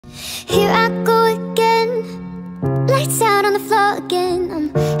Here I go again, lights out on the floor again.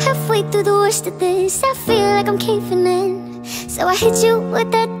 I'm halfway through the worst of this, I feel like I'm caving in. So I hit you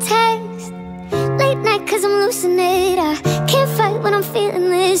with that text, late night cause I'm losing it. I can't fight when I'm feeling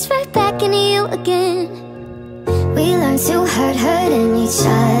this, right back into you again. We learned to hurting each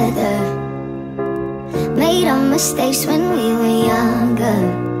other, made our mistakes when we were younger.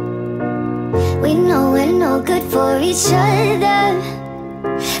 We know we're no good for each other,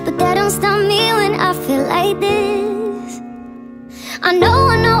 but that don't stop me when I feel like this. I know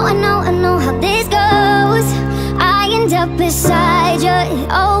how this goes. I end up beside you,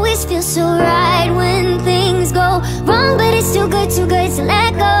 it always feels so right when things go wrong, but it's too good to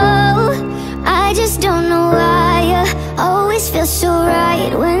let go. I just don't know why you always feel so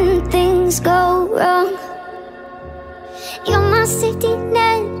right when things go wrong. You're my safety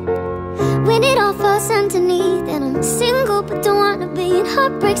net when it all falls underneath, and I'm single but don't wanna be, and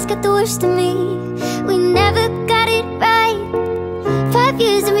heartbreaks got the worst of me. We never got it right, 5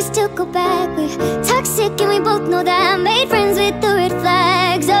 years and we still go back. We're toxic and we both know that. Made friends with the red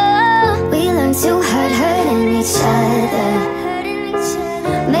flags. Oh, we learned to hurting each other,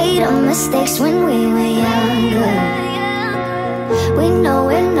 made our mistakes when we were younger. We know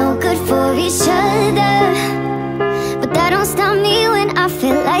we're no good for each other, but that don't stop me when I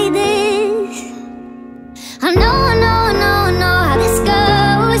feel like this. I know how this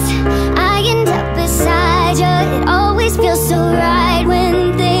goes. I end up beside you, it always feels so right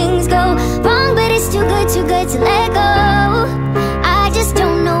when things go wrong, but it's too good to let go. I just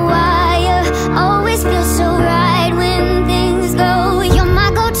don't know why you always feel so right when things go. You're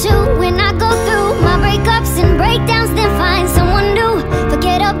my go-to when I go through my breakups and breakdowns, then find someone new.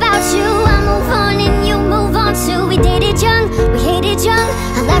 Forget about you, I move on and you move on too. We dated young, we hated young,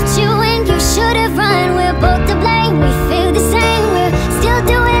 I left you when you should have run. We're both to blame, we feel the same, we're still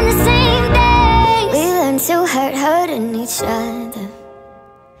doing the same things. We learned to hurting each other,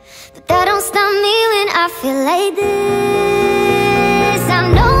 but that don't stop me when I feel like this.